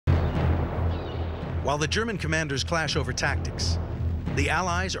While the German commanders clash over tactics, the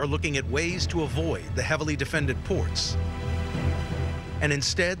Allies are looking at ways to avoid the heavily defended ports and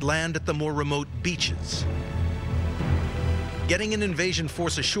instead land at the more remote beaches. Getting an invasion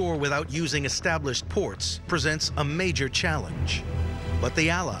force ashore without using established ports presents a major challenge. But the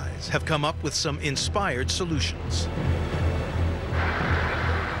Allies have come up with some inspired solutions.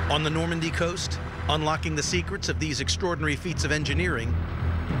 On the Normandy coast, unlocking the secrets of these extraordinary feats of engineering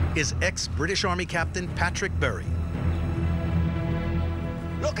is ex-British Army Captain Patrick Berry.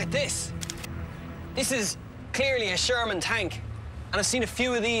 Look at this. This is clearly a Sherman tank, and I've seen a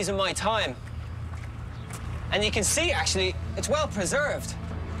few of these in my time. And you can see, actually, it's well preserved.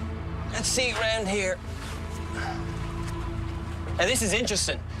 Let's see around here. Now, this is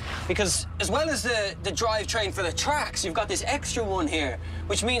interesting, because as well as the drivetrain for the tracks, you've got this extra one here,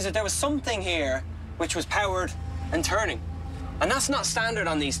 which means that there was something here which was powered and turning. And that's not standard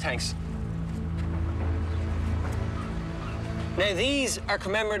on these tanks. Now, these are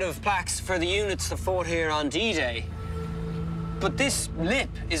commemorative plaques for the units that fought here on D-Day. But this lip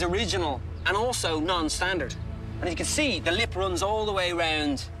is original and also non-standard. And you can see the lip runs all the way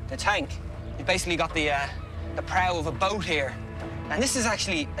around the tank. You've basically got the prow of a boat here. And this is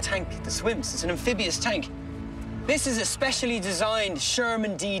actually a tank that swims. It's an amphibious tank. This is a specially designed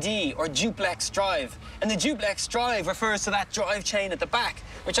Sherman DD, or duplex drive. And the duplex drive refers to that drive chain at the back,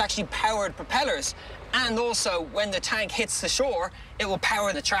 which actually powered propellers. And also, when the tank hits the shore, it will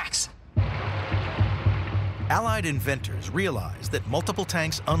power the tracks. Allied inventors realized that multiple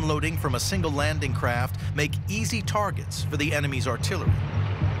tanks unloading from a single landing craft make easy targets for the enemy's artillery.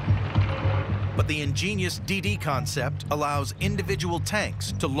 But the ingenious DD concept allows individual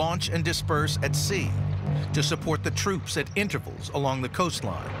tanks to launch and disperse at sea to support the troops at intervals along the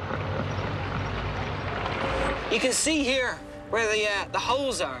coastline. You can see here where the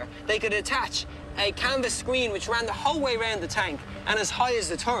holes are. They could attach a canvas screen which ran the whole way around the tank and as high as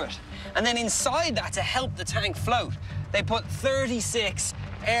the turret. And then inside that, to help the tank float, they put 36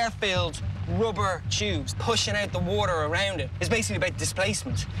 air-filled rubber tubes pushing out the water around it. It's basically about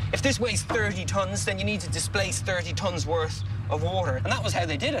displacement. If this weighs 30 tons, then you need to displace 30 tons worth of water. And that was how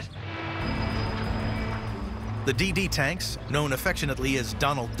they did it. The DD tanks, known affectionately as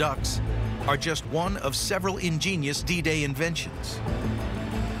Donald Ducks, are just one of several ingenious D-Day inventions.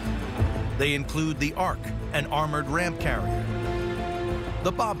 They include the Ark, an armored ramp carrier,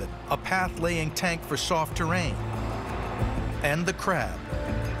 the Bobbin, a path-laying tank for soft terrain, and the Crab,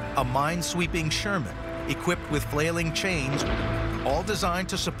 a mine-sweeping Sherman equipped with flailing chains, all designed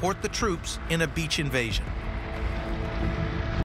to support the troops in a beach invasion.